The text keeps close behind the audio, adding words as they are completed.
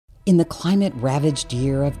In the climate-ravaged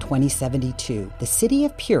year of 2072, the city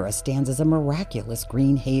of Pura stands as a miraculous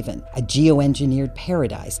green haven, a geoengineered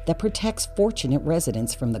paradise that protects fortunate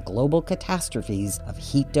residents from the global catastrophes of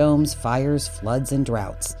heat domes, fires, floods, and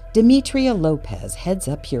droughts. Demetria Lopez heads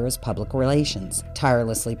up Pura's public relations,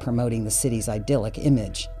 tirelessly promoting the city's idyllic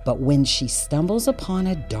image. But when she stumbles upon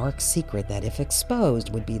a dark secret that, if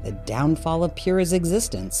exposed, would be the downfall of Pura's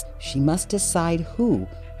existence, she must decide who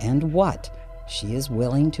and what she is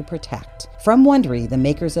willing to protect. From Wondery, the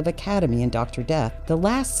makers of Academy and Dr. Death, The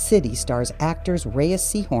Last City stars actors Reyes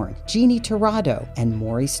Sehorn, Jeannie Torrado, and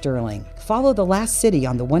Maury Sterling. Follow The Last City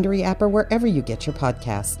on the Wondery app or wherever you get your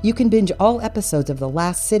podcasts. You can binge all episodes of The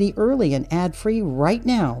Last City early and ad-free right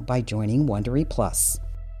now by joining Wondery Plus.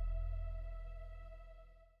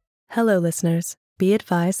 Hello, listeners. Be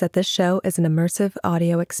advised that this show is an immersive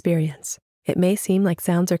audio experience. It may seem like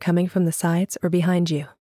sounds are coming from the sides or behind you.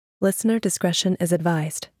 Listener discretion is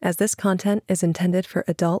advised, as this content is intended for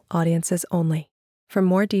adult audiences only. For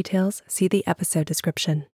more details, see the episode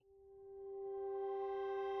description.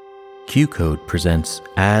 Q-Code presents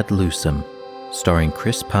Ad Lucem, starring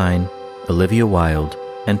Chris Pine, Olivia Wilde,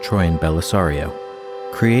 and Troyan Bellisario.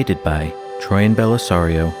 Created by Troyan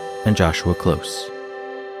Bellisario and Joshua Close.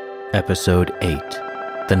 Episode 8,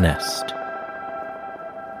 The Nest.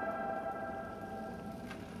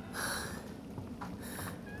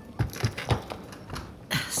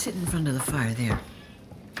 Sit in front of the fire there.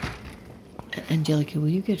 Angelica, will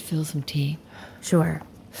you get Phil some tea? Sure.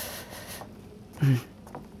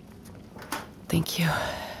 Thank you.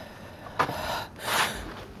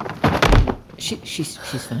 She's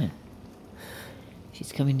fine.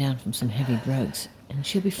 She's coming down from some heavy drugs, and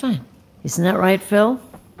she'll be fine. Isn't that right, Phil?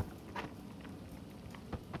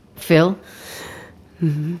 Phil?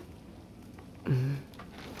 Mm-hmm. Mm-hmm.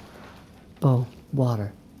 Bo,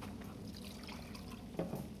 water.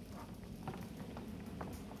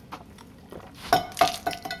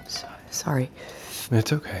 Sorry.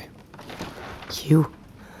 It's okay. You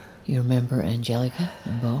remember Angelica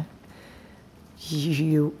and Bo?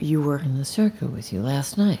 You were in the circle with you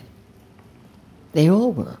last night. They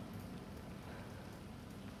all were.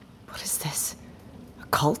 What is this? A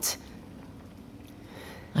cult?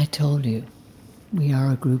 I told you, we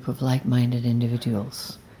are a group of like-minded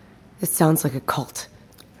individuals. It sounds like a cult.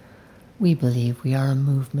 We believe we are a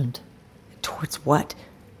movement. Towards what?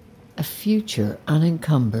 A future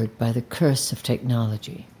unencumbered by the curse of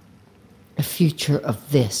technology. A future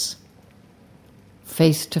of this.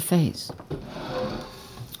 Face to face.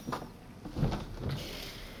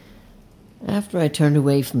 After I turned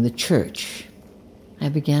away from the church, I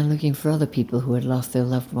began looking for other people who had lost their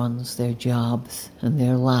loved ones, their jobs, and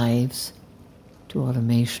their lives to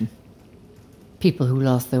automation. People who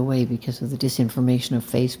lost their way because of the disinformation of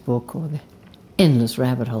Facebook or the endless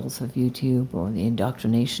rabbit holes of YouTube or the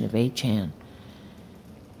indoctrination of 8chan.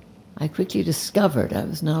 I quickly discovered I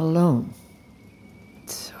was not alone.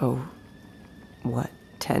 So, what,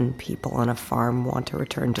 10 people on a farm want to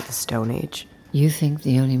return to the Stone Age? You think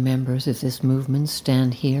the only members of this movement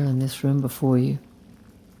stand here in this room before you?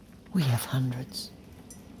 We have hundreds.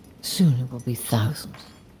 Soon it will be thousands.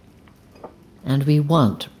 And we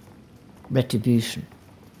want retribution.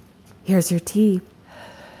 Here's your tea.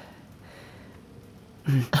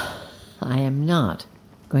 I am not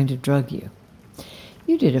going to drug you.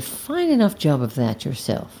 You did a fine enough job of that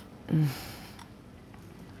yourself.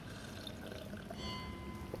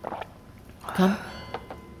 Come.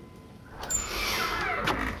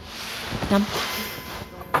 Come.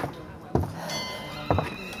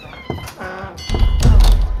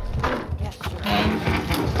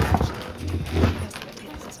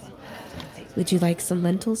 Would you like some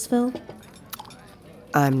lentils, Phil?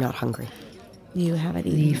 I'm not hungry. You haven't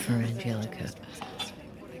eaten. Leave her, Angelica.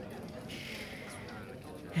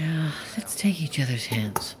 Now, let's take each other's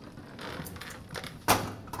hands.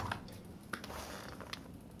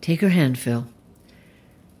 Take her hand, Phil.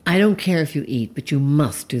 I don't care if you eat, but you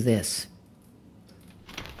must do this.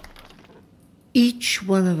 Each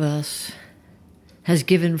one of us has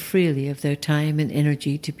given freely of their time and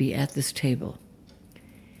energy to be at this table.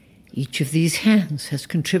 Each of these hands has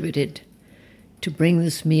contributed to bring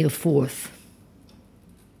this meal forth.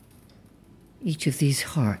 Each of these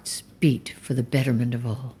hearts beat for the betterment of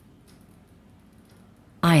all.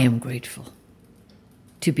 I am grateful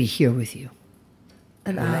to be here with you.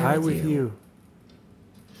 And I with you.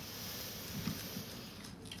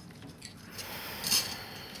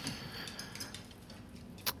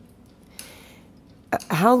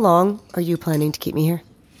 How long are you planning to keep me here?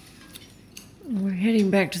 We're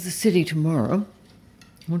heading back to the city tomorrow.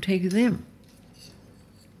 We'll take them.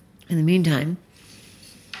 In the meantime,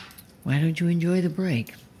 Why don't you enjoy the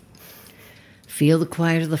break? Feel the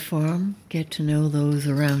quiet of the farm, get to know those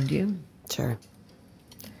around you. Sure.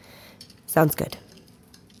 Sounds good.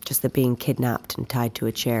 Just that being kidnapped and tied to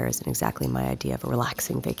a chair isn't exactly my idea of a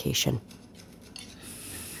relaxing vacation.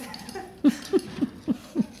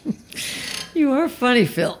 You are funny,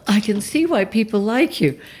 Phil. I can see why people like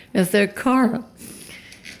you as their Kara.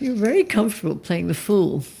 You're very comfortable playing the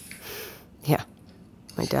fool. Yeah.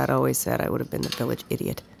 My dad always said I would have been the village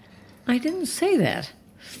idiot. I didn't say that.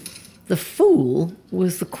 The fool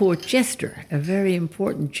was the court jester, a very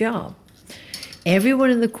important job. Everyone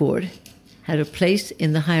in the court had a place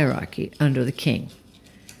in the hierarchy under the king,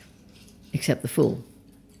 except the fool.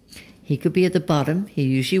 He could be at the bottom, he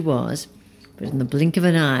usually was, but in the blink of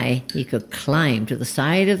an eye, he could climb to the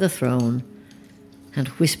side of the throne and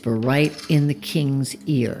whisper right in the king's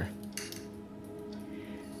ear.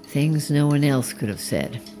 Things no one else could have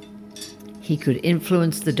said. He could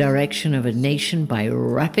influence the direction of a nation by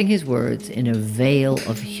wrapping his words in a veil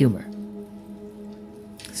of humor.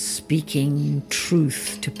 Speaking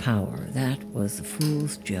truth to power, that was the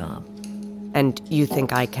fool's job. And you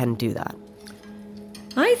think I can do that?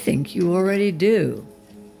 I think you already do.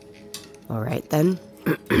 All right, then.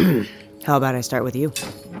 How about I start with you?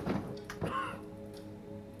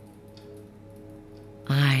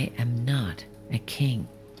 I am not a king.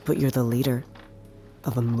 But you're the leader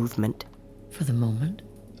of a movement. For the moment.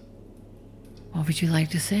 What would you like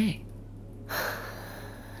to say?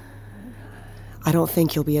 I don't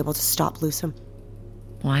think you'll be able to stop Lusum.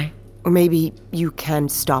 Why? Or maybe you can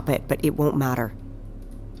stop it, but it won't matter.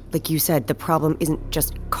 Like you said, the problem isn't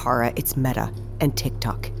just Kara, it's Meta and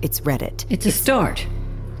TikTok. It's Reddit. It's a start.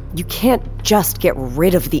 You can't just get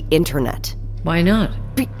rid of the internet. Why not?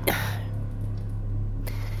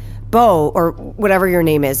 Bo, or whatever your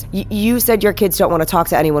name is, you said your kids don't want to talk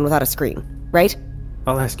to anyone without a screen, right?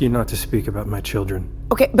 I'll ask you not to speak about my children.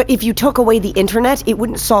 Okay, but if you took away the internet, it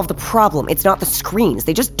wouldn't solve the problem. It's not the screens.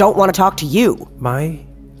 They just don't want to talk to you. My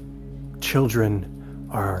children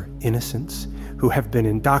are innocents who have been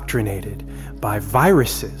indoctrinated by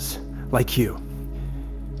viruses like you.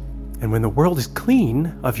 And when the world is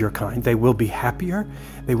clean of your kind, they will be happier,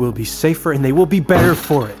 they will be safer, and they will be better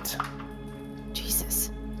for it. Jesus.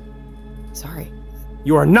 Sorry.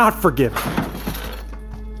 You are not forgiven.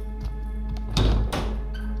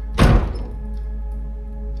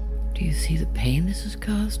 Do you see the pain this has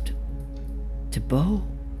caused? To Bo?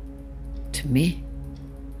 To me?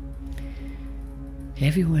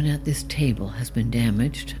 Everyone at this table has been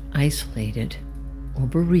damaged, isolated, or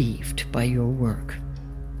bereaved by your work.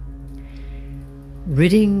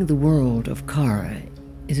 Ridding the world of Kara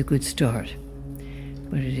is a good start,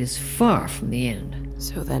 but it is far from the end.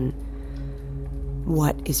 So then,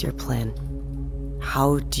 what is your plan?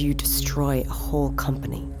 How do you destroy a whole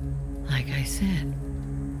company? Like I said,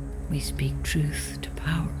 we speak truth to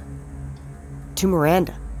power. To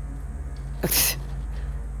Miranda.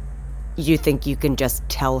 You think you can just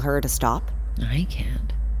tell her to stop? I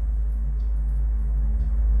can't.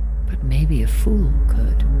 But maybe a fool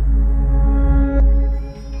could.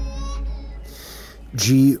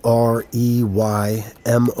 Greymour.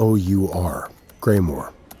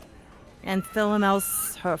 Greymour. And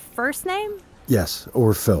Philomel's her first name? Yes,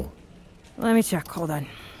 or Phil. Let me check, hold on.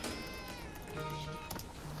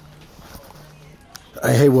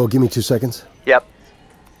 Hey, Will, give me 2 seconds. Yep.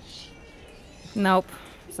 Nope,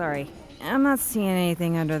 sorry. I'm not seeing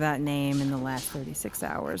anything under that name in the last 36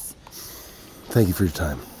 hours. Thank you for your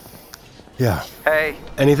time. Yeah. Hey.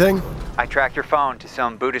 Anything? I tracked your phone to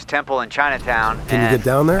some Buddhist temple in Chinatown. Can you get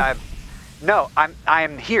down there? I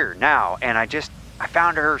am here now, and I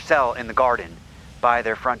found her cell in the garden by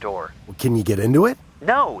their front door. Well, can you get into it?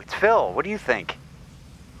 No, it's Phil. What do you think?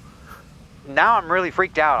 Now I'm really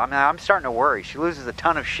freaked out. I'm starting to worry. She loses a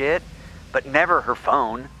ton of shit, but never her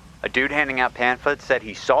phone. A dude handing out pamphlets said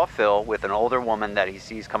he saw Phil with an older woman that he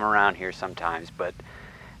sees come around here sometimes, but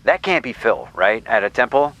that can't be Phil, right? At a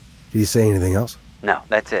temple? Did he say anything else? No,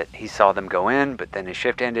 that's it. He saw them go in, but then his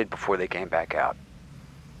shift ended before they came back out.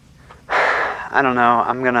 I don't know.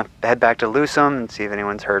 I'm gonna head back to Lusum and see if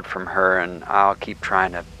anyone's heard from her, and I'll keep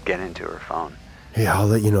trying to get into her phone. Yeah, I'll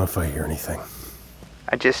let you know if I hear anything.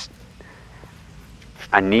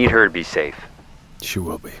 I need her to be safe. She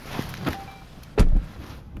will be.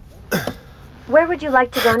 Where would you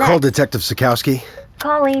like to go next? Call Detective Sikowski.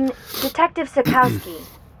 Calling Detective Sikowski.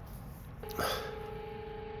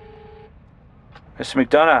 Mr.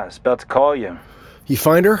 McDonough is about to call you. You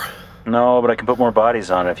find her? No, but I can put more bodies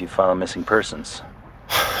on it if you file missing persons.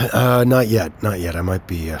 Not yet. I might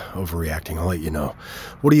be overreacting. I'll let you know.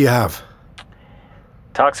 What do you have?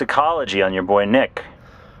 Toxicology on your boy Nick.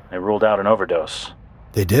 They ruled out an overdose.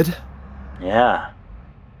 They did? Yeah.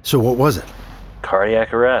 So what was it?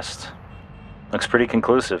 Cardiac arrest. Looks pretty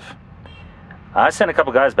conclusive. I sent a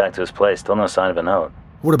couple guys back to his place, still no sign of a note.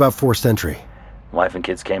 What about forced entry? Wife and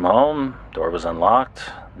kids came home, door was unlocked,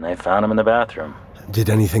 and they found him in the bathroom. Did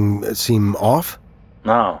anything seem off?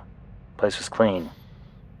 No. Place was clean.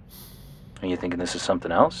 Are you thinking this is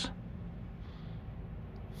something else?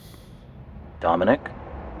 Dominic?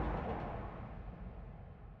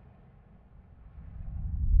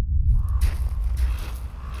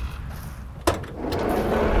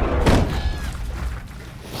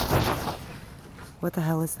 What the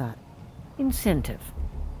hell is that? Incentive.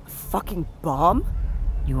 A fucking bomb?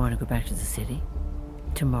 You want to go back to the city?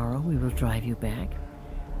 Tomorrow we will drive you back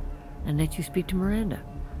and let you speak to Miranda.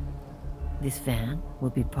 This van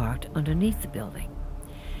will be parked underneath the building.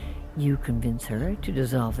 You convince her to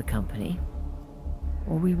dissolve the company,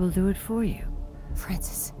 or we will do it for you.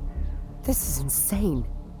 Francis, this is insane.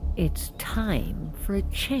 It's time for a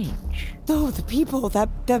change. No, the people,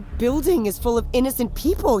 that building is full of innocent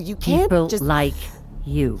people. You can't people just... like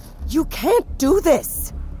you. You can't do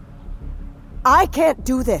this. I can't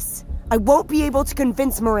do this. I won't be able to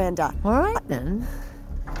convince Miranda. All right, then.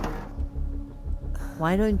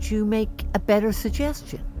 Why don't you make a better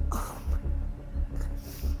suggestion?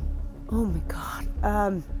 Oh my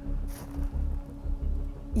God.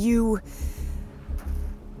 You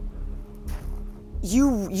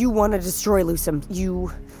want to destroy Lusum.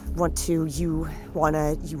 You want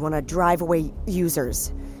to drive away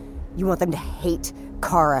users. You want them to hate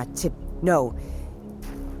Kara, no.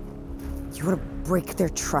 You want to break their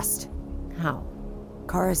trust. How?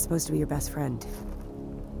 Kara's supposed to be your best friend.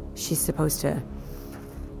 She's supposed to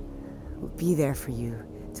be there for you,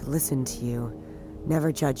 to listen to you,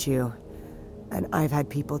 never judge you. And I've had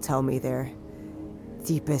people tell me their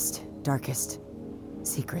deepest, darkest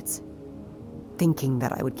secrets, thinking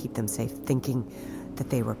that I would keep them safe, thinking that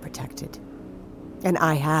they were protected. And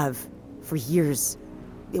I have, for years.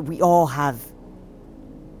 We all have.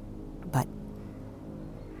 But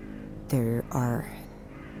there are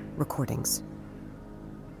recordings.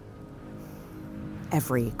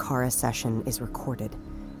 Every Kara session is recorded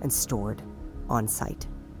and stored on site.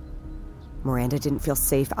 Miranda didn't feel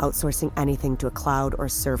safe outsourcing anything to a cloud or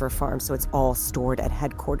server farm, so it's all stored at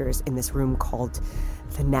headquarters in this room called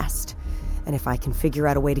The Nest. And if I can figure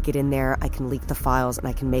out a way to get in there, I can leak the files and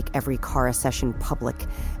I can make every Kara session public,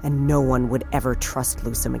 and no one would ever trust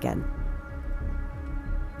Lusum again.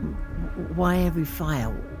 Why every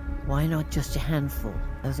file? Why not just a handful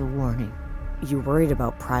as a warning? You worried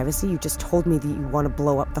about privacy? You just told me that you want to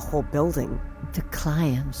blow up the whole building. The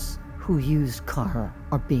clients who used Kara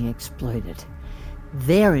are being exploited.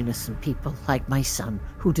 They're innocent people like my son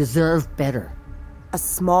who deserve better. A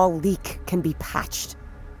small leak can be patched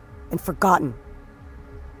and forgotten.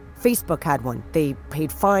 Facebook had one. They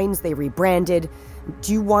paid fines, they rebranded.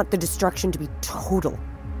 Do you want the destruction to be total?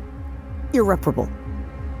 Irreparable?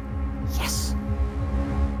 Yes.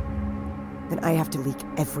 Then I have to leak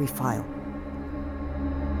every file.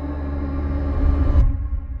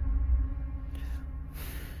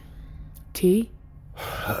 Tea?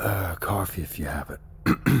 Coffee if you have it.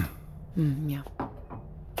 Yeah.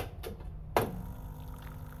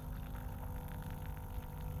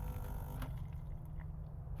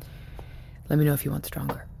 Let me know if you want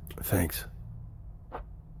stronger. Thanks.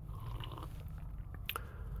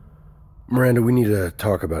 Miranda, we need to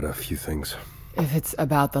talk about a few things. If it's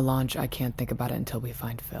about the launch, I can't think about it until we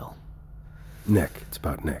find Phil. Nick. It's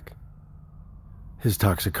about Nick. His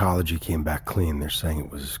toxicology came back clean. They're saying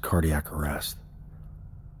it was cardiac arrest.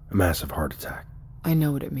 A massive heart attack. I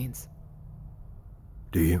know what it means.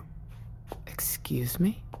 Do you? Excuse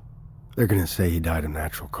me? They're gonna say he died of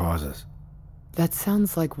natural causes. That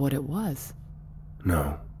sounds like what it was.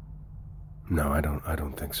 No, I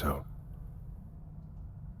don't think so.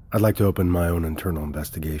 I'd like to open my own internal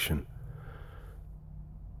investigation.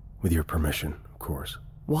 With your permission, of course.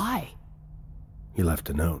 Why? He left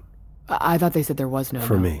a note. I thought they said there was no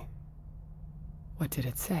For note. me. What did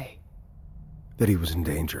it say? That he was in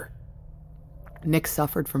danger. Nick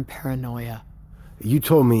suffered from paranoia. You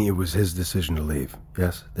told me it was his decision to leave,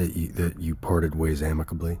 yes? That you parted ways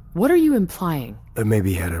amicably? What are you implying? That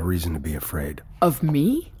maybe he had a reason to be afraid. Of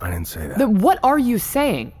me? I didn't say that. What are you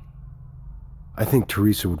saying? I think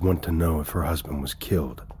Teresa would want to know if her husband was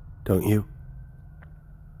killed. Don't you?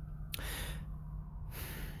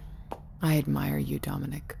 I admire you,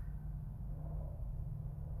 Dominic.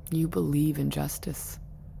 You believe in justice.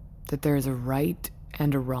 That there is a right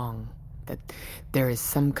and a wrong. That there is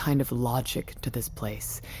some kind of logic to this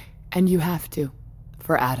place. And you have to,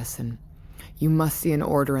 for Addison. You must see an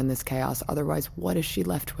order in this chaos, otherwise what is she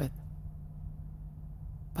left with?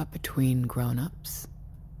 But between grown-ups,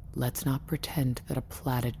 let's not pretend that a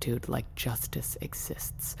platitude like justice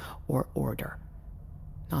exists, or order.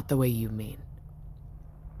 Not the way you mean.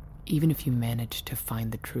 Even if you manage to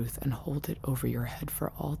find the truth and hold it over your head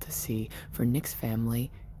for all to see, for Nick's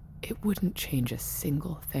family, it wouldn't change a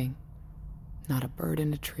single thing. Not a bird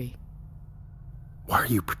in a tree. Why are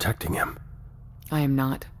you protecting him? I am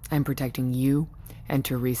not. I'm protecting you and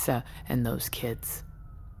Teresa and those kids.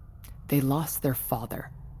 They lost their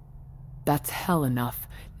father. That's hell enough.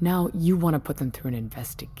 Now you want to put them through an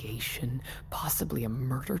investigation, possibly a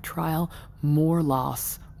murder trial, more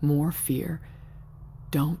loss, more fear.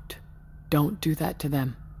 Don't do that to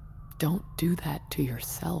them. Don't do that to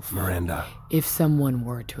yourself. Miranda. If someone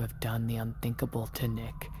were to have done the unthinkable to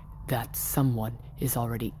Nick, that someone is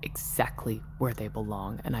already exactly where they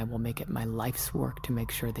belong, and I will make it my life's work to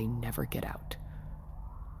make sure they never get out.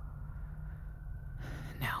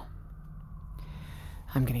 Now,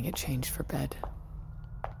 I'm gonna get changed for bed.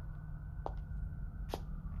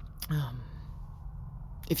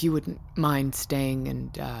 If you wouldn't mind staying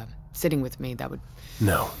and sitting with me, that would...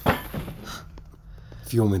 No.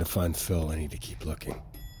 If you want me to find Phil, I need to keep looking.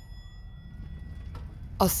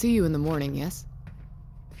 I'll see you in the morning, yes?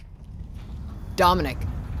 Dominic.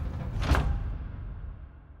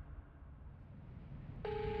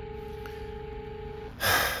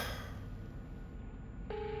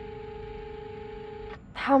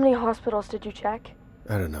 How many hospitals did you check?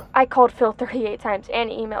 I don't know. I called Phil 38 times and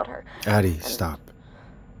emailed her. Addie, stop.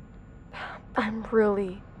 I'm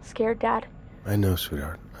really scared, Dad. I know,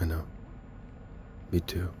 sweetheart. I know. Me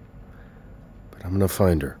too. But I'm gonna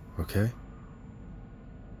find her, okay?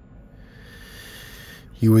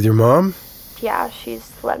 You with your mom? Yeah,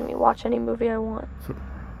 she's letting me watch any movie I want.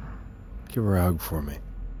 Give her a hug for me.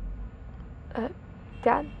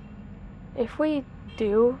 Dad, if we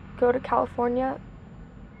do go to California,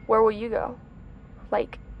 where will you go?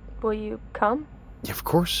 Like, will you come? Yeah, of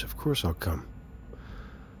course I'll come.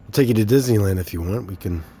 I'll take you to Disneyland if you want. We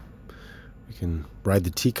can ride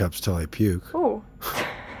the teacups till I puke. Ooh.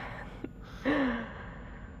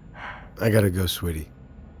 I gotta go, sweetie.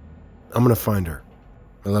 I'm gonna find her.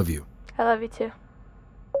 I love you. I love you too.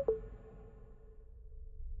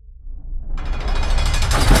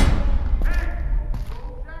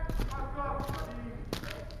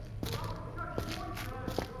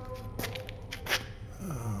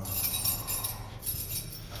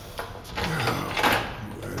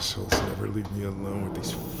 Assholes never leave me alone with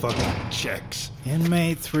these fucking checks.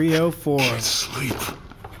 Inmate 304. Can't sleep.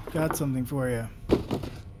 Got something for you.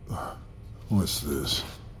 What's this?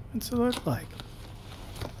 What's it look like?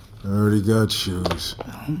 I already got shoes.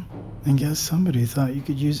 Well, I guess somebody thought you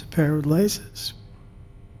could use a pair with laces.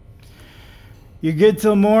 You're good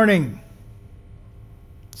till morning.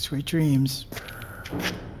 Sweet dreams.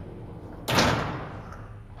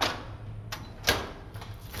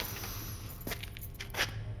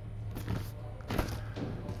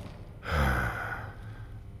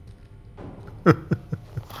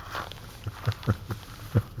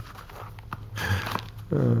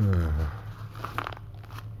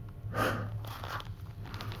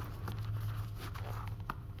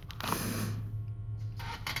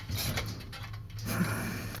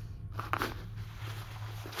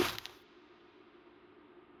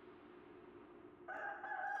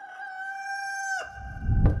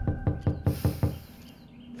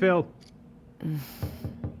 Phil.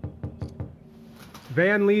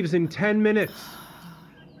 Van leaves in 10 minutes.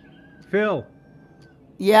 Phil.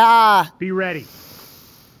 Yeah. Be ready.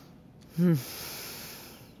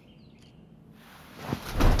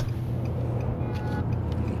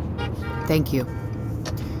 Thank you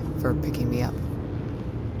for picking me up.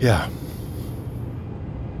 Yeah.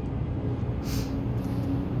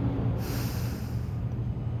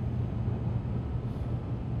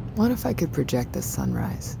 What if I could project the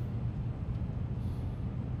sunrise?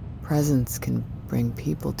 Presence can bring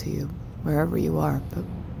people to you, wherever you are, but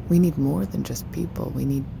we need more than just people. We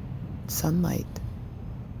need sunlight,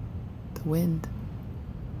 the wind.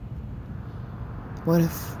 What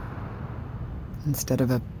if, instead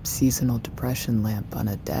of a seasonal depression lamp on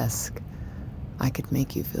a desk, I could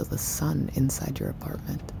make you feel the sun inside your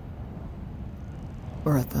apartment?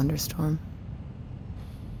 Or a thunderstorm?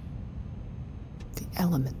 The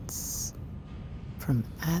elements from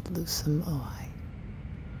Ad Lucem Oi.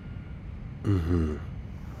 Mm-hmm.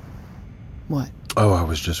 What? Oh, I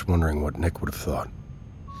was just wondering what Nick would have thought.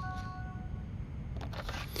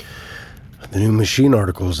 The new Machine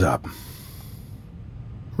article's up.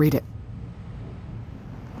 Read it.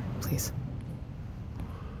 Please.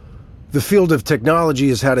 The field of technology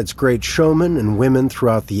has had its great showmen and women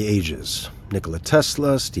throughout the ages. Nikola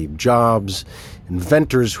Tesla, Steve Jobs,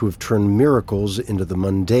 inventors who have turned miracles into the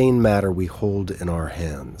mundane matter we hold in our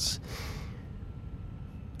hands.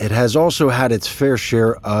 It has also had its fair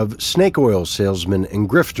share of snake oil salesmen and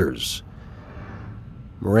grifters.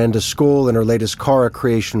 Miranda Skoll and her latest Kara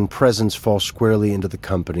creation, Presence, fall squarely into the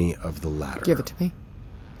company of the latter. Give it to me.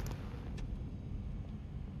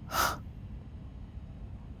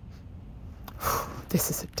 This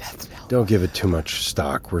is a death knell. Don't give it too much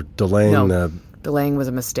stock. We're delaying the... Delaying was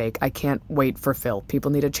a mistake. I can't wait for Phil.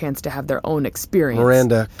 People need a chance to have their own experience.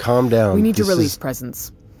 Miranda, calm down. We need to release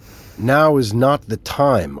Presence. Now is not the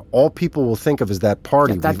time. All people will think of is that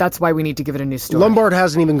party. Yeah, that's why we need to give it a new story. Lombard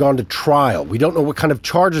hasn't even gone to trial. We don't know what kind of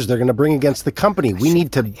charges they're going to bring against the company. We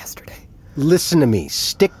need to... Yesterday. Listen to me.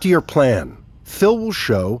 Stick to your plan. Phil will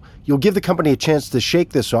show. You'll give the company a chance to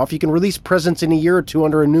shake this off. You can release Presence in a year or two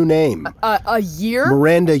under a new name. A year?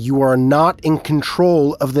 Miranda, you are not in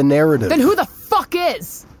control of the narrative. Then who the fuck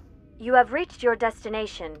is? You have reached your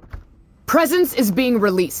destination. Presence is being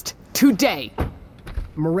released. Today.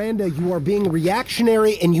 Miranda, you are being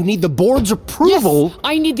reactionary and you need the board's approval. Yes,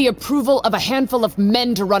 I need the approval of a handful of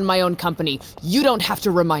men to run my own company. You don't have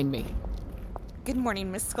to remind me. Good morning,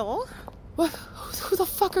 Miss Skoll. What? Who the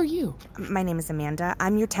fuck are you? My name is Amanda.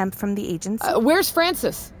 I'm your temp from the agency. Where's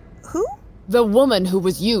Frances? Who? The woman who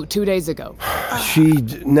was you 2 days ago. She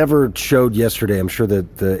never showed yesterday. I'm sure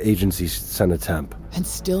that the agency sent a temp. And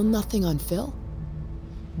still nothing on Phil?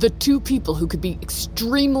 The two people who could be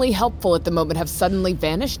extremely helpful at the moment have suddenly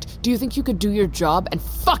vanished? Do you think you could do your job and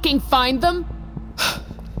fucking find them?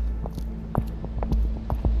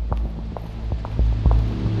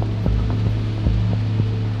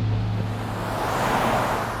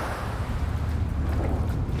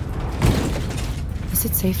 Is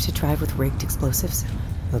it safe to drive with rigged explosives?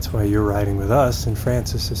 That's why you're riding with us and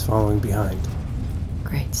Frances is following behind.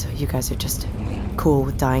 Great, so you guys are just cool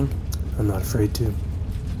with dying? I'm not afraid to.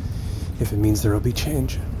 If it means there'll be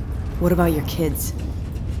change. What about your kids?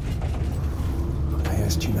 I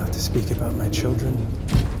asked you not to speak about my children.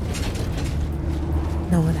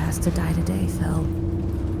 No one has to die today, Phil.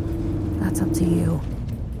 That's up to you.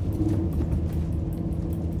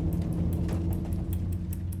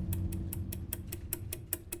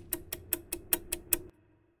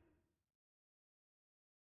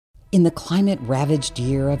 In the climate-ravaged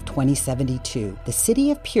year of 2072, the city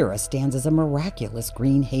of Pura stands as a miraculous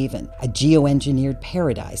green haven, a geoengineered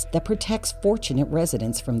paradise that protects fortunate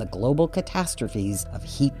residents from the global catastrophes of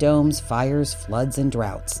heat domes, fires, floods, and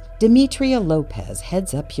droughts. Demetria Lopez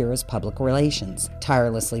heads up Pura's public relations,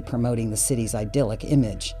 tirelessly promoting the city's idyllic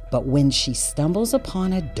image. But when she stumbles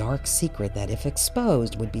upon a dark secret that, if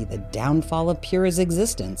exposed, would be the downfall of Pura's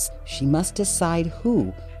existence, she must decide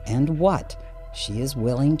who and what she is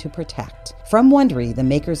willing to protect. From Wondery, the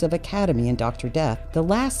makers of Academy and Dr. Death, The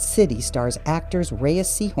Last City stars actors Reyes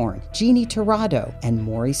Sehorn, Jeannie Torrado, and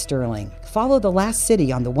Maury Sterling. Follow The Last City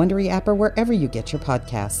on the Wondery app or wherever you get your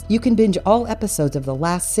podcasts. You can binge all episodes of The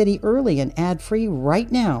Last City early and ad-free right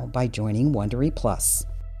now by joining Wondery Plus.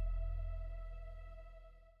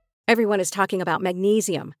 Everyone is talking about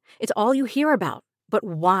magnesium. It's all you hear about. But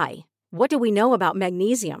why? What do we know about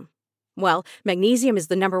magnesium? Well, magnesium is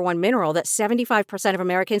the #1 mineral that 75% of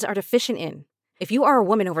Americans are deficient in. If you are a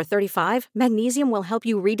woman over 35, magnesium will help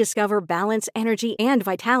you rediscover balance, energy, and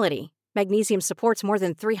vitality. Magnesium supports more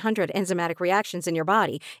than 300 enzymatic reactions in your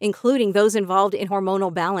body, including those involved in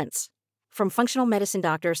hormonal balance. From functional medicine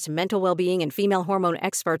doctors to mental well-being and female hormone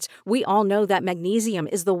experts, we all know that magnesium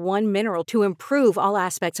is the one mineral to improve all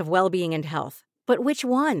aspects of well-being and health. But which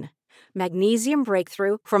one? Magnesium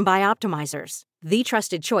Breakthrough from Bioptimizers, the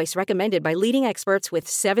trusted choice recommended by leading experts with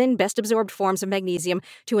 7 best-absorbed forms of magnesium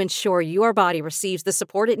to ensure your body receives the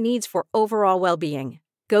support it needs for overall well-being.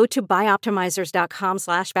 Go to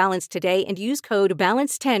bioptimizers.com/balance today and use code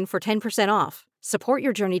BALANCE10 for 10% off. Support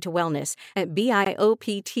your journey to wellness at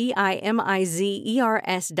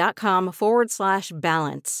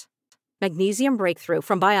bioptimizers.com/balance. Magnesium Breakthrough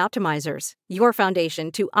from Bioptimizers, your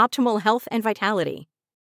foundation to optimal health and vitality.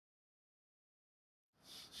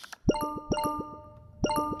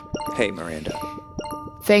 Hey, Miranda.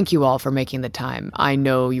 Thank you all for making the time. I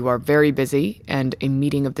know you are very busy, and a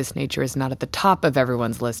meeting of this nature is not at the top of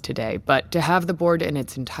everyone's list today, but to have the board in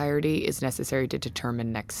its entirety is necessary to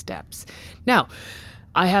determine next steps. Now,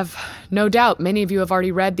 I have no doubt many of you have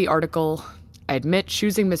already read the article. I admit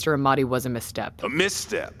choosing Mr. Amati was a misstep. A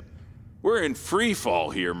misstep? We're in free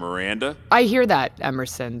fall here, Miranda. I hear that,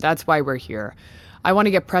 Emerson. That's why we're here. I want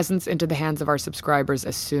to get Presence into the hands of our subscribers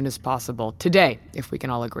as soon as possible. Today, if we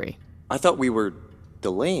can all agree. I thought we were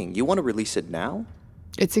delaying. You want to release it now?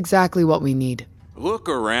 It's exactly what we need. Look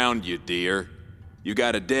around you, dear. You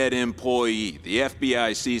got a dead employee, the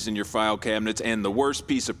FBI seizing your file cabinets, and the worst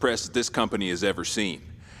piece of press that this company has ever seen.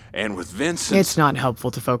 And with Vincent... It's not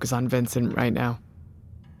helpful to focus on Vincent right now.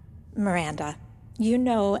 Miranda, you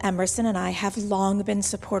know Emerson and I have long been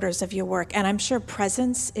supporters of your work, and I'm sure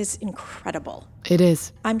Presence is incredible. It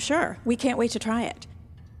is. I'm sure. We can't wait to try it.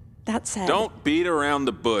 That said... Don't beat around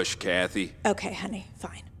the bush, Kathy. Okay, honey,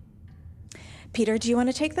 fine. Peter, do you want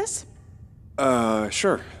to take this?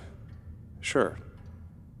 Sure. Sure.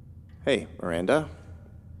 Hey, Miranda.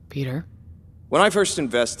 Peter? When I first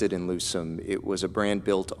invested in Lusum, it was a brand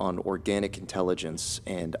built on organic intelligence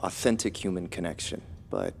and authentic human connection.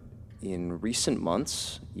 But in recent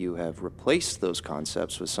months, you have replaced those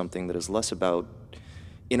concepts with something that is less about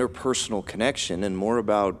interpersonal connection and more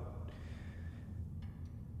about,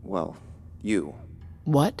 well, you.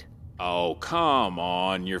 What? Oh, come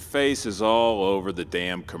on. Your face is all over the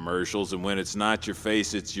damn commercials, and when it's not your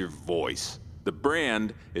face, it's your voice. The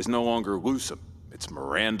brand is no longer Lusum. It's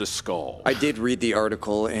Miranda Skull. I did read the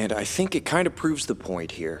article, and I think it kind of proves the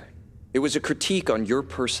point here. It was a critique on your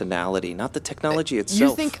personality, not the technology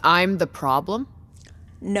itself. You think I'm the problem?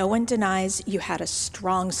 No one denies you had a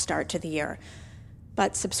strong start to the year,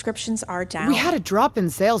 but subscriptions are down. We had a drop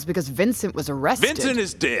in sales because Vincent was arrested. Vincent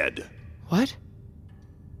is dead. What?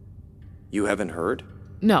 You haven't heard?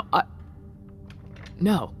 No,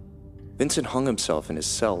 No. Vincent hung himself in his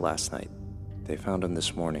cell last night. They found him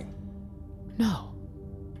this morning. No.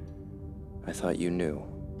 I thought you knew.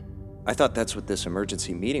 I thought that's what this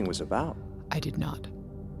emergency meeting was about. I did not.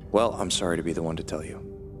 Well, I'm sorry to be the one to tell you.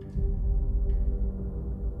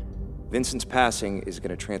 Vincent's passing is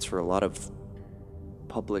going to transfer a lot of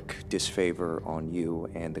public disfavor on you,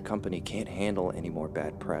 and the company can't handle any more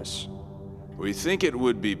bad press. We think it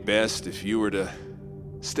would be best if you were to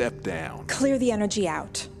step down. Clear the energy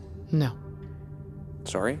out. No.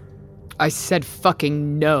 Sorry? I said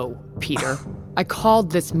fucking no, Peter. I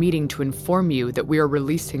called this meeting to inform you that we are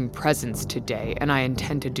releasing Presence today, and I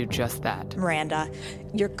intend to do just that. Miranda,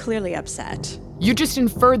 you're clearly upset. You just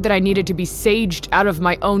inferred that I needed to be saged out of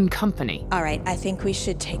my own company. All right, I think we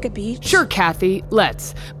should take a beat. Sure, Kathy,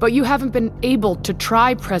 let's. But you haven't been able to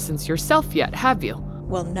try Presence yourself yet, have you?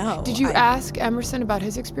 Well, no. Did you ask Emerson about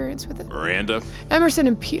his experience with it? Miranda? Emerson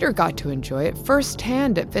and Peter got to enjoy it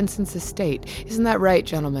firsthand at Vincent's estate. Isn't that right,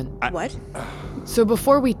 gentlemen? What? So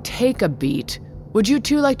before we take a beat, would you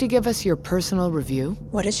two like to give us your personal review?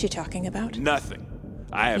 What is she talking about? Nothing.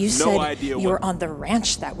 I have you no idea you were on the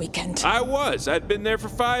ranch that weekend. I was. I'd been there for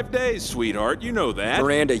 5 days, sweetheart. You know that.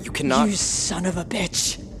 Miranda, you cannot... You son of a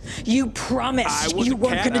bitch. You promised you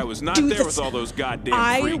weren't going to do this. I was not there with all those goddamn freaks.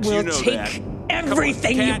 I will you know take that.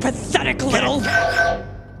 everything, you pathetic little...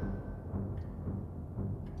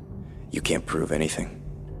 You can't prove anything.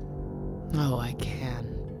 Oh, I can.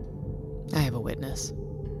 I have a witness.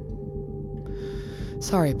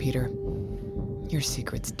 Sorry, Peter. Your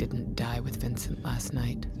secrets didn't die with Vincent last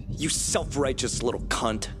night. You self-righteous little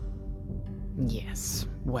cunt. Yes,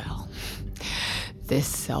 well, this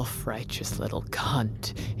self-righteous little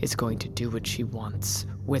cunt is going to do what she wants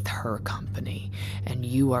with her company, and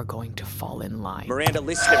you are going to fall in line. Miranda,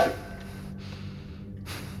 listen.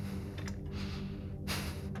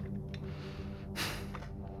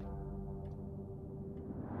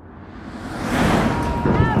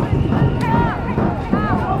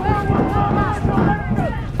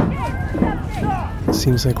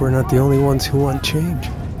 Seems like we're not the only ones who want change.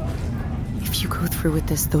 If you go through with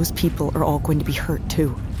this, those people are all going to be hurt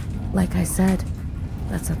too. Like I said,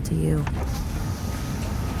 that's up to you.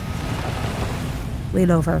 Lean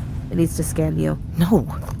over. It needs to scan you. No.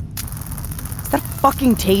 Is that a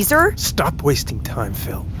fucking taser? Stop wasting time,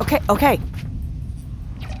 Phil. Okay.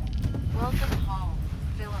 Welcome home,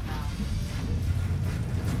 Philomel.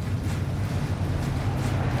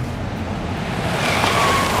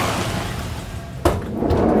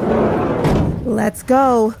 Let's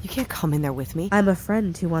go. You can't come in there with me. I'm a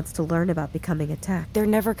friend who wants to learn about becoming attacked. They're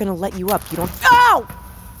never gonna let you up. You don't... Ow!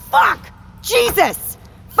 Fuck! Jesus!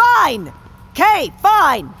 Fine! Okay,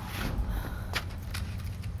 fine!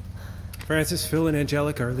 Francis, Phil, and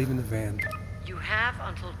Angelica are leaving the van. You have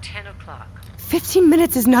until 10 o'clock. 15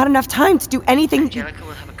 minutes is not enough time to do anything... Angelica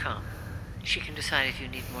will have a calm. She can decide if you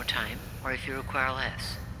need more time or if you require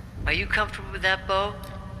less. Are you comfortable with that, Bo?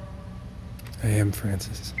 I am,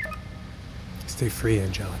 Francis. Stay free,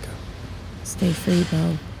 Angelica. Stay free,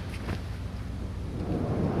 Bo.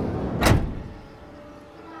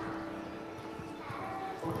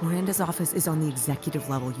 Miranda's office is on the executive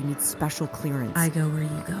level. You need special clearance. I go where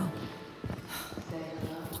you go.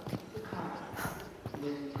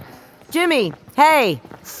 Jimmy, hey!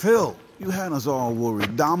 Phil, you had us all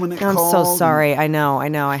worried. Dominic I'm called. so sorry. I know.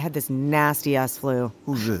 I had this nasty-ass flu.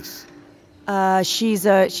 Who's this? She's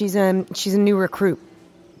a new recruit.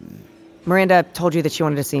 Miranda told you that she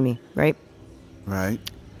wanted to see me, right? Right.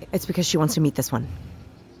 It's because she wants to meet this one.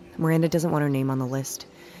 Miranda doesn't want her name on the list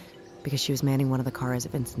because she was manning one of the cars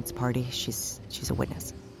at Vincent's party. She's a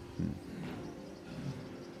witness.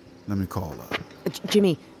 Let me call her.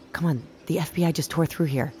 Jimmy, come on. The FBI just tore through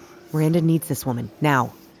here. Miranda needs this woman,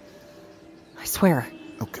 now. I swear.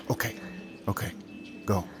 Okay.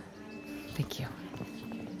 Go. Thank you.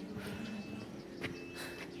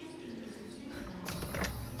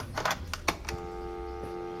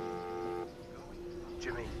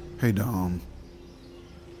 Jimmy. Hey, Dom.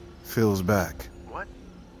 Phil's back. What?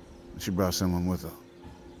 She brought someone with her.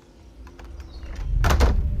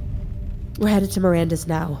 We're headed to Miranda's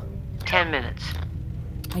now. 10 minutes.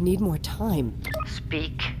 I need more time.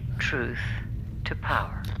 Speak truth to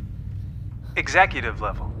power. Executive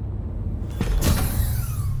level.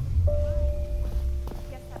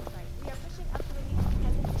 Yes, that's right. We are pushing up to a new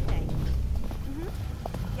presence today.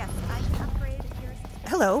 Yes, I can upgrade your...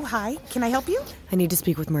 Hello, hi. Can I help you? I need to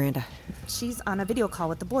speak with Miranda. She's on a video call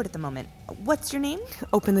with the board at the moment. What's your name?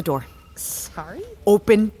 Open the door. Sorry?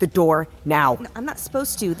 Open the door now. No, I'm not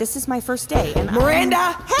supposed to. This is my first day, and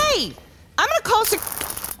Miranda! Hey! I'm gonna call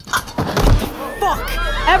Fuck!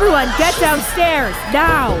 Everyone, get downstairs,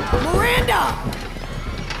 now! Miranda!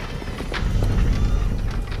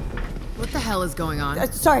 What the hell is going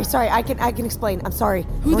on? Sorry, I can explain. I'm sorry.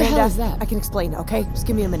 Who Miranda, the hell is that? I can explain, okay? Just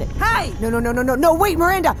give me a minute. Hey! No, wait,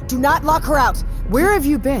 Miranda! Do not lock her out! Where have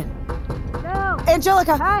you been? No!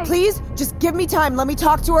 Angelica, Hey! please, just give me time. Let me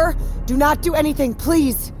talk to her. Do not do anything,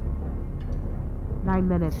 please. 9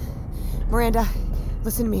 minutes. Miranda,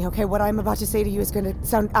 listen to me, okay? What I'm about to say to you is going to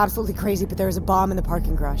sound absolutely crazy, but there is a bomb in the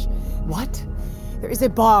parking garage. What? There is a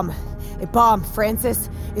bomb. A bomb. Francis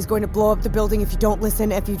is going to blow up the building if you don't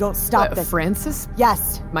listen, if you don't stop this. Francis?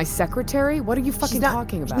 Yes. My secretary? What are you fucking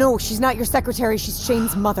talking about? No, she's not your secretary. She's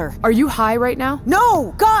Shane's mother. Are you high right now?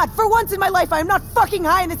 No! God, for once in my life, I am not fucking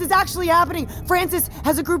high, and this is actually happening. Francis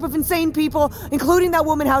has a group of insane people, including that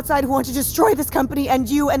woman outside who want to destroy this company and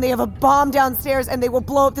you, and they have a bomb downstairs, and they will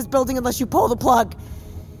blow up this building unless you pull the plug.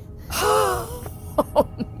 Oh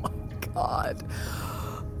my God.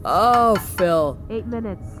 Oh, Phil. 8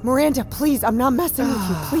 minutes. Miranda, please, I'm not messing with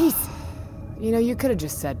you, please. You know, you could have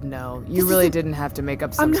just said no. You really didn't have to make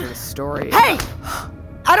up some sort of story. Hey!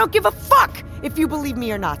 I don't give a fuck if you believe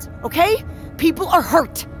me or not, okay? People are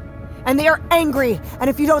hurt, and they are angry, and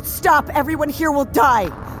if you don't stop, everyone here will die.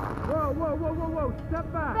 Whoa,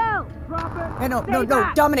 step back. No. Drop it. No,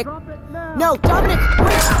 back. Dominic. Drop it now. No, Dominic,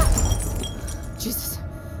 wait!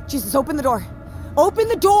 Jesus, open the door. Open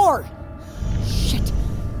the door! Shit.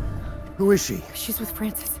 Who is she? She's with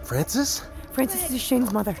Francis. Francis? Francis is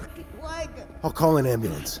Shane's mother. I'll call an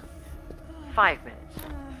ambulance. 5 minutes.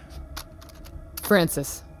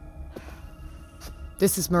 Francis.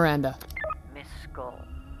 This is Miranda. Miss Skull.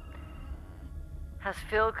 Has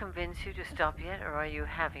Phil convinced you to stop yet, or are you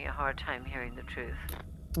having a hard time hearing the truth?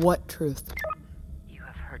 What truth? You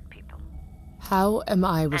have hurt people. How am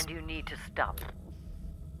I And you need to stop.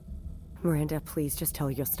 Miranda, please, just tell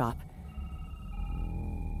her you'll stop.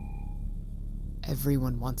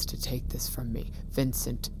 Everyone wants to take this from me.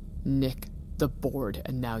 Vincent, Nick, the board,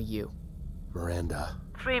 and now you. Miranda.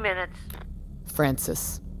 3 minutes.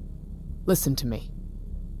 Francis, listen to me.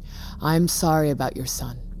 I'm sorry about your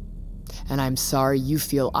son, and I'm sorry you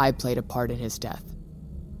feel I played a part in his death.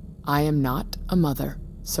 I am not a mother,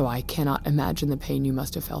 so I cannot imagine the pain you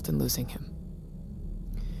must have felt in losing him.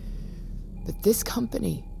 But this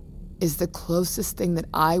company is the closest thing that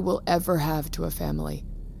I will ever have to a family.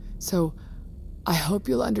 So I hope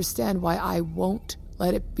you'll understand why I won't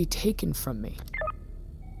let it be taken from me.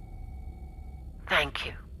 Thank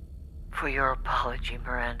you for your apology,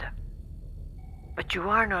 Miranda. But you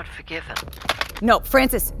are not forgiven. No,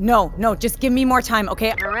 Francis, no, just give me more time,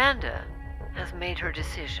 okay? Miranda has made her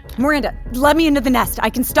decision. Miranda, let me into the nest. I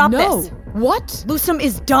can stop No. this. What? Lusum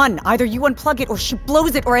is done. Either you unplug it or she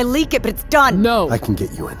blows it or I leak it, but it's done. No. I can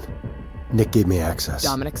get you in. Nick gave me access.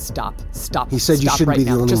 Dominic, stop. He said you Stop shouldn't right be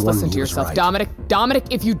the now. only Just one listen and to he was yourself. right. Dominic,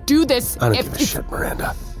 if you do this... I don't give a shit,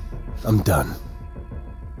 Miranda. I'm done.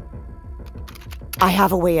 I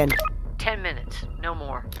have a way in. 10 minutes, no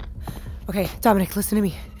more. Okay, Dominic, listen to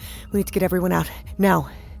me. We need to get everyone out. Now.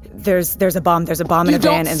 There's a bomb. There's a bomb in a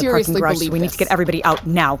van in the parking garage. We need to get everybody out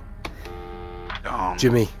now.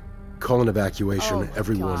 Jimmy, call an evacuation.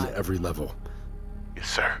 Everyone, every level. Yes,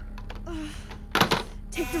 sir.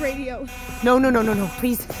 Take the radio. No.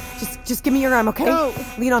 Please, just give me your arm, okay? No.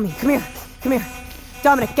 Lean on me. Come here.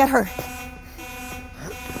 Dominic, get her.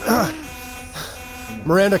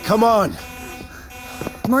 Miranda, come on.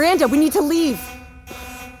 Miranda, we need to leave.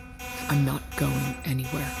 I'm not going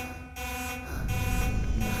anywhere.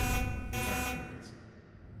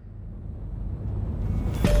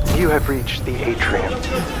 You have reached the atrium.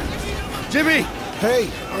 Jimmy!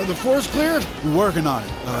 Hey, are the floors cleared? We're working on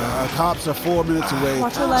it. Our cops are 4 minutes away.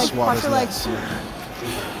 Watch your leg. SWAT Watch your leg.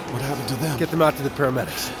 What happened to them? Get them out to the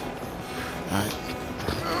paramedics. All right.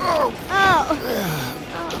 Ow!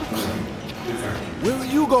 Where are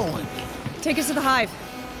you going? Take us to the Hive.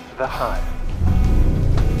 The Hive.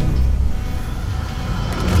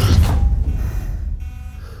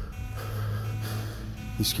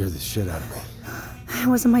 You scared the shit out of me. It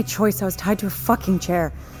wasn't my choice. I was tied to a fucking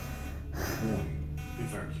chair.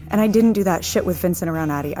 And I didn't do that shit with Vincent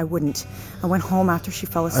around Addie. I wouldn't. I went home after she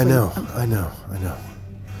fell asleep. I know.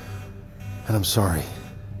 And I'm sorry.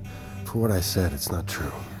 For what I said, it's not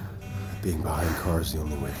true. Being behind cars is the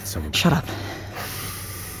only way that someone... Shut up.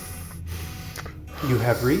 You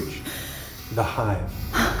have reached the Hive.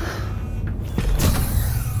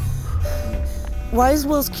 Why is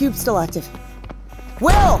Will's cube still active?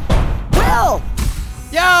 Will! Will!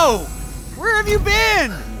 Yo! Where have you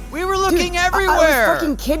been? We were looking everywhere! I was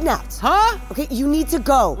fucking kidnapped. Huh? Okay, you need to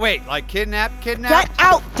go. Wait, like kidnapped? Get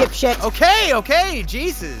out, dipshit! Okay,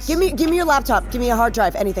 Jesus. Give me your laptop. Give me a hard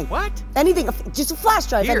drive, anything. What? Anything, just a flash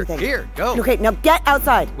drive, anything. Here, go. Okay, now get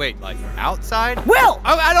outside. Wait, like outside? Will!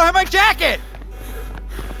 Oh, I don't have my jacket!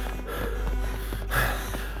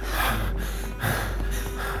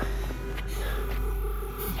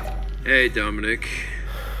 Hey, Dominic.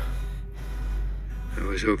 I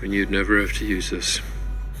was hoping you'd never have to use this.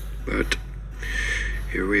 But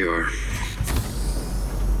here we are.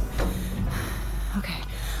 Okay,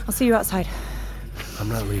 I'll see you outside. I'm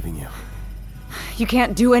not leaving you. You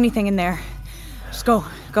can't do anything in there. Just go.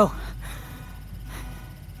 I'll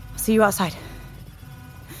see you outside.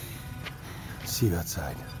 See you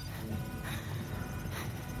outside.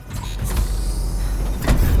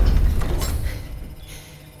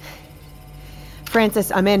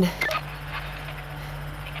 Francis, I'm in.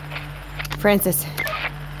 Francis.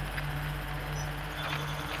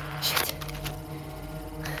 Shit.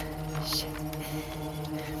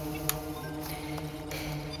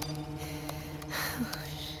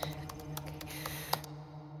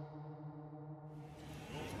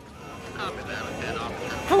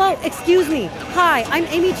 Hello, excuse me. Hi, I'm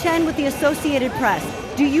Amy Chen with the Associated Press.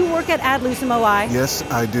 Do you work at Ad Lucem OI? Yes,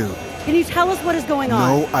 I do. Can you tell us what is going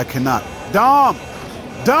on? No, I cannot. Dom!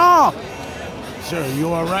 Sir,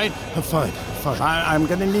 you all right? I'm fine. I'm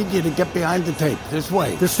gonna need you to get behind the tape. This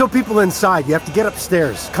way. There's still people inside. You have to get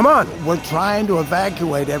upstairs. Come on. We're trying to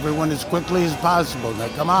evacuate everyone as quickly as possible. Now,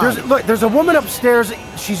 come on. There's a woman upstairs.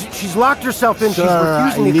 She's locked herself in. Sir,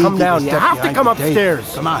 she's refusing to come down. You have to come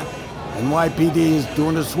upstairs. Come on. NYPD is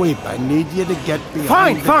doing a sweep. I need you to get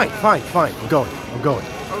behind Fine. I'm going.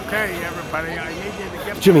 Okay, everybody, I need you to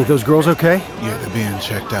get... Jimmy, those girls okay? Yeah, they're being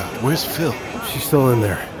checked out. Where's Phil? She's still in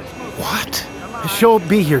there. What? She'll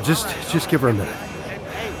be here. Just give her a minute.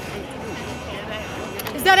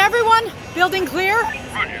 Is that everyone? Building clear?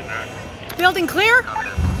 Building clear?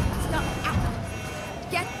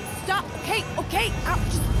 Stop. Okay.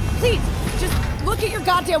 Please, just look at your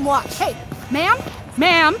goddamn watch. Hey,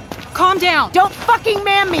 ma'am, calm down. Don't fucking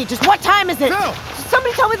ma'am me. Just what time is it? Phil!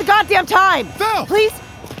 Somebody tell me the goddamn time. Phil! Please?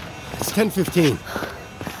 It's 10:15.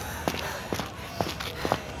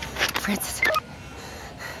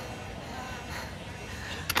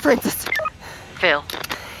 Francis. Phil.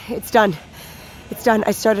 It's done.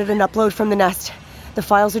 I started an upload from the Nest. The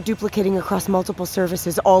files are duplicating across multiple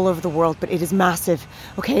services all over the world, but it is massive,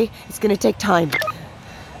 okay? It's gonna take time.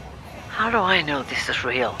 How do I know this is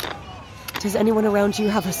real? Does anyone around you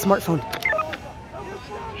have a smartphone?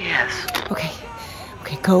 Yes. Okay,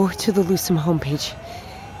 go to the Lucem homepage.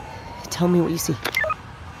 Tell me what you see.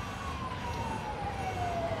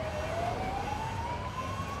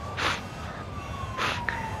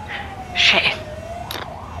 Shane.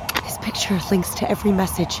 This picture links to every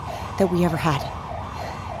message that we ever had.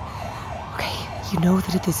 Okay, you know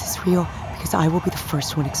that this is real because I will be the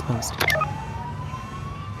first one exposed.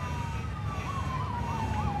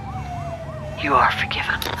 You are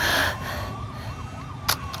forgiven.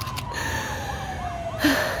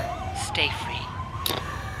 Stay free.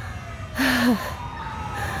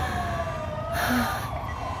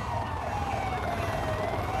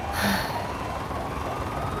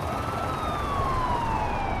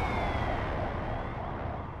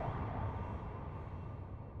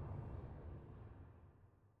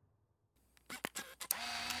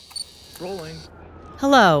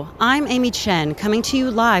 Hello, I'm Amy Chen, coming to you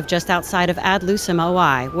live just outside of Ad Lucem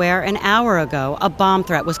OI, where an hour ago, a bomb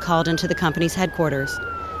threat was called into the company's headquarters.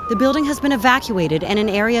 The building has been evacuated and an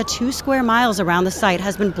area 2 square miles around the site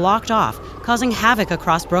has been blocked off, causing havoc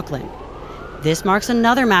across Brooklyn. This marks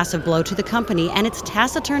another massive blow to the company and its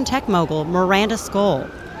taciturn tech mogul, Miranda Skoll.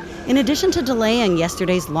 In addition to delaying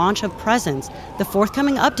yesterday's launch of Presence, the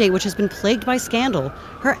forthcoming update, which has been plagued by scandal,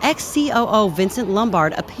 her ex-COO Vincent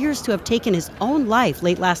Lombard appears to have taken his own life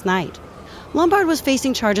late last night. Lombard was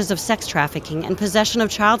facing charges of sex trafficking and possession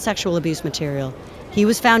of child sexual abuse material. He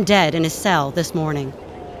was found dead in his cell this morning.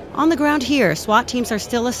 On the ground here, SWAT teams are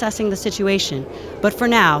still assessing the situation, but for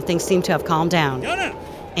now, things seem to have calmed down.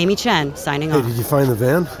 Amy Chen, signing off. Hey, did you find the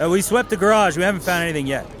van? We swept the garage. We haven't found anything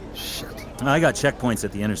yet. Shit. I got checkpoints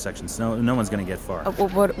at the intersections. No one's going to get far.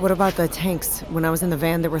 What about the tanks? When I was in the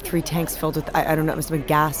van, there were 3 tanks filled with, I don't know, it must have been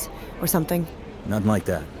gas or something. Nothing like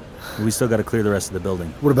that. We still got to clear the rest of the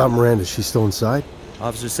building. What about Miranda? Is she still inside?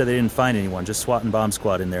 Officers said they didn't find anyone. Just SWAT and bomb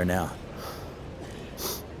squad in there now.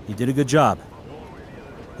 You did a good job.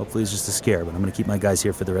 Hopefully it's just a scare, but I'm going to keep my guys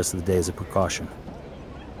here for the rest of the day as a precaution.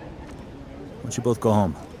 Why don't you both go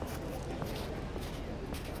home?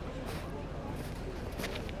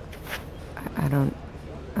 I don't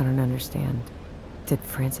understand. Did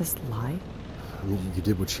Frances lie? I mean, you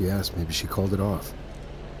did what she asked. Maybe she called it off.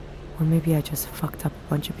 Or maybe I just fucked up a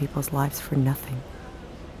bunch of people's lives for nothing.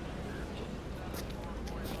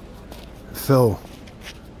 Phil,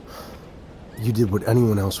 you did what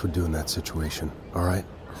anyone else would do in that situation, all right?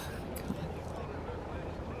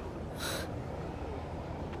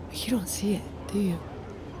 You don't see it, do you?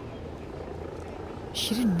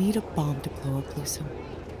 She didn't need a bomb to blow up Lucem.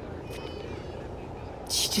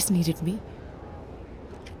 She just needed me.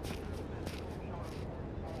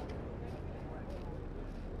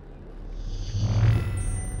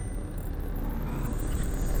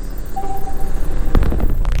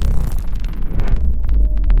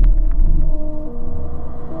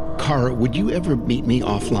 Kara, would you ever meet me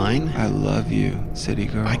offline? I love you, city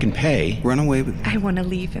girl. I can pay. Run away with me. I want to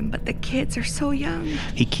leave him, but the kids are so young.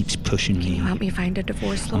 He keeps pushing me. Can you help me find a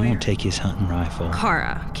divorce lawyer? I'm gonna take his hunting rifle.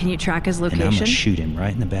 Kara, can you track his location? And I'm gonna shoot him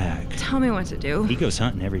right in the back. Tell me what to do. He goes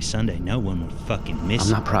hunting every Sunday. No one would fucking miss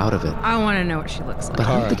I'm not proud of it. I want to know what she looks like. But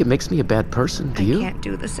I don't think it makes me a bad person, do you? I can't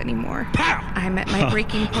do this anymore. Pow! I'm at my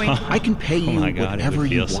breaking point. I can pay you whatever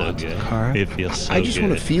you want, so good. Kara. It feels so I just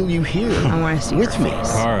want to feel you here. I want to see with your me.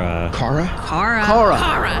 face. Kara. Kara. Kara. Kara.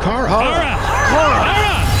 Kara. Kara. Kara.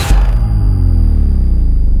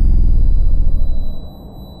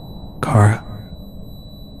 Kara.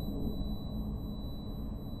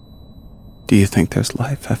 Do you think there's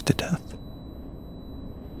life after death?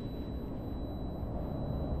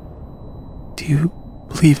 Do you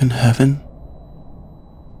believe in heaven?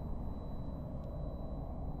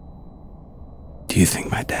 Do you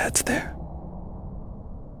think my dad's there?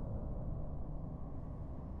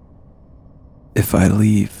 If I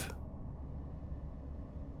leave,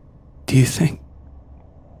 do you think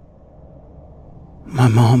my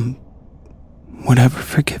mom would ever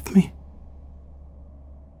forgive me?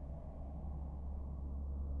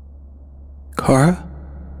 Kara?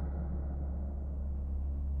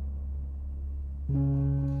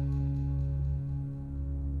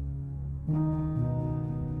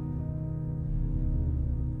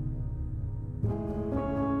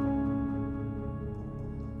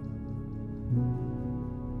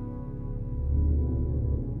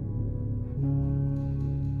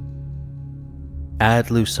 Ad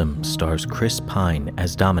Lucem stars Chris Pine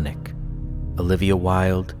as Dominic, Olivia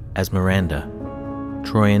Wilde as Miranda,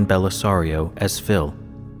 Troyan Bellisario as Phil,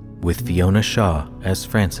 with Fiona Shaw as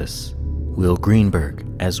Frances, Will Greenberg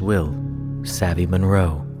as Will, Savvy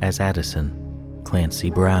Monroe as Addison,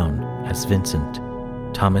 Clancy Brown as Vincent,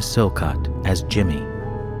 Thomas Silcott as Jimmy,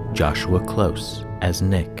 Joshua Close as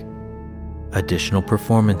Nick. Additional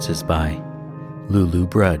performances by Lulu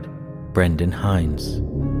Brudd, Brendan Hines,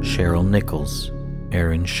 Cheryl Nichols,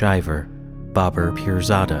 Aaron Shiver, Bobber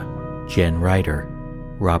Pirzada, Jen Ryder,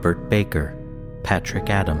 Robert Baker, Patrick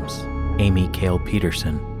Adams, Amy Cale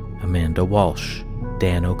Peterson, Amanda Walsh,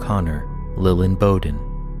 Dan O'Connor, Lillian Bowden,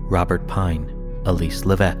 Robert Pine, Elise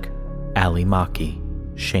Levesque, Ali Maki,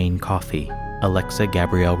 Shane Coffey, Alexa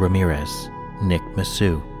Gabrielle Ramirez, Nick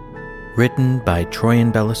Massou. Written by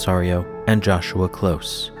Troyan Bellisario and Joshua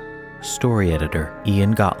Close. Story editor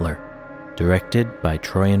Ian Gottler. Directed by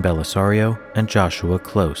Troyan Bellisario and Joshua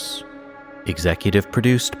Close. Executive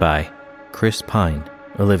produced by Chris Pine,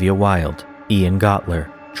 Olivia Wilde, Ian Gottler,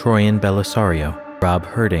 Troyan Bellisario, Rob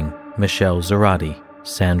Herding, Michelle Zarati,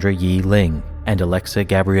 Sandra Yi Ling, and Alexa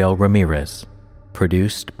Gabrielle Ramirez.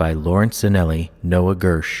 Produced by Lawrence Zanelli, Noah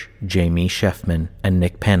Gersh, Jamie Sheffman, and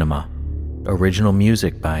Nick Panama. Original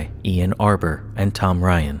music by Ian Arbor and Tom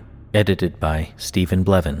Ryan. Edited by Stephen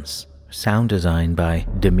Blevins. Sound design by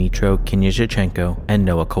Dmytro Knizhichenko and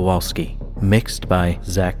Noah Kowalski. Mixed by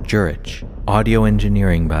Zach Jurich. Audio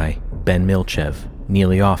engineering by Ben Milchev,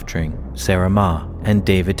 Neely Oftring, Sarah Ma, and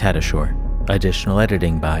David Tadashore. Additional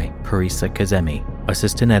editing by Parisa Kazemi.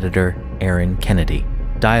 Assistant editor Aaron Kennedy.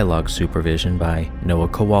 Dialogue supervision by Noah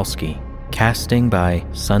Kowalski. Casting by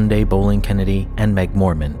Sunday Bowling Kennedy and Meg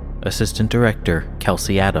Morman. Assistant director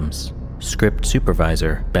Kelsey Adams. Script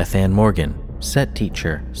supervisor Beth Ann Morgan. Set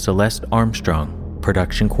teacher Celeste Armstrong.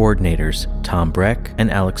 Production coordinators Tom Breck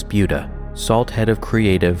and Alex Buda. Salt head of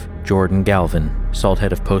creative Jordan Galvin. Salt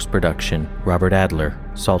head of post-production Robert Adler.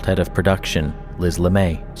 Salt head of production Liz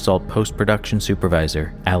LeMay. Salt post-production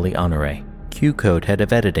supervisor Ali Honore. Q-Code head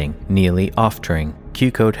of editing Neely Oftring.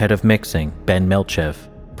 Q-Code head of mixing Ben Melchev.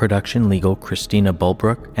 Production legal Christina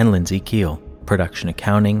Bulbrook and Lindsay Keel. Production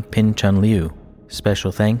accounting Pin Chun Liu.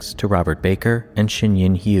 Special thanks to Robert Baker and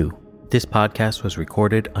Shinyin Hu. This podcast was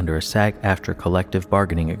recorded under a SAG-AFTRA collective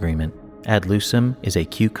bargaining agreement. Ad Lucem is a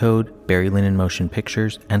Q-Code, Barry Linen Motion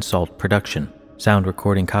Pictures, and Salt production. Sound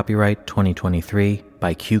recording copyright 2023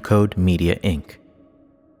 by Q-Code Media, Inc.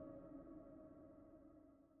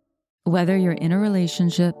 Whether you're in a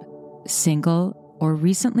relationship, single, or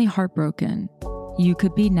recently heartbroken, you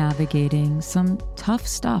could be navigating some tough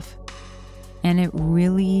stuff. And it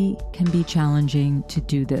really can be challenging to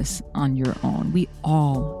do this on your own. We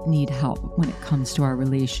all need help when it comes to our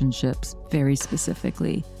relationships, very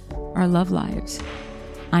specifically, our love lives.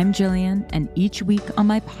 I'm Jillian, and each week on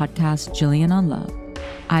my podcast, Jillian on Love,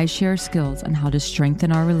 I share skills on how to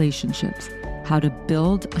strengthen our relationships, how to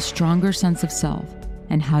build a stronger sense of self,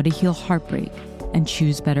 and how to heal heartbreak and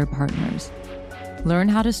choose better partners. Learn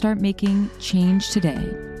how to start making change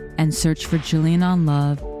today and search for Jillian on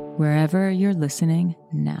Love wherever you're listening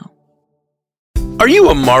now. Are you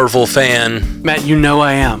a Marvel fan? Matt, you know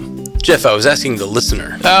I am. Jeff, I was asking the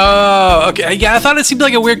listener. Oh, okay. Yeah, I thought it seemed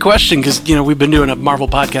like a weird question because, we've been doing a Marvel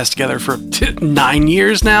podcast together for 9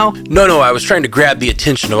 years now. No, I was trying to grab the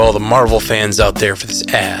attention of all the Marvel fans out there for this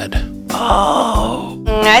ad. Oh.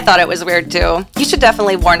 I thought it was weird too. You should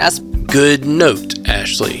definitely warn us. Good note,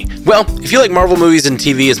 Ashley. Well, if you like Marvel movies and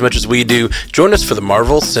TV as much as we do, join us for the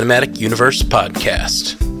Marvel Cinematic Universe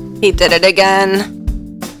podcast. He did it again.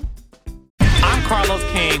 I'm Carlos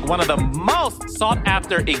King, one of the most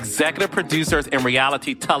sought-after executive producers in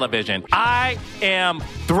reality television. I am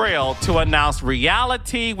thrilled to announce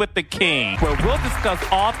Reality with the King, where we'll discuss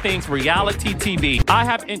all things reality TV. I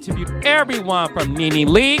have interviewed everyone from Nene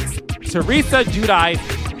Leakes, Teresa Giudice,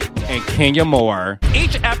 and Kenya Moore.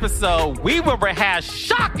 Each episode, we will rehash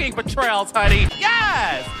shocking portrayals, honey.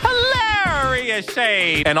 Yes! Hilarious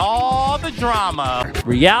shade and all the drama.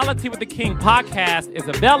 Reality with the King podcast is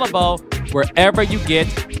available wherever you get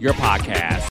your podcasts.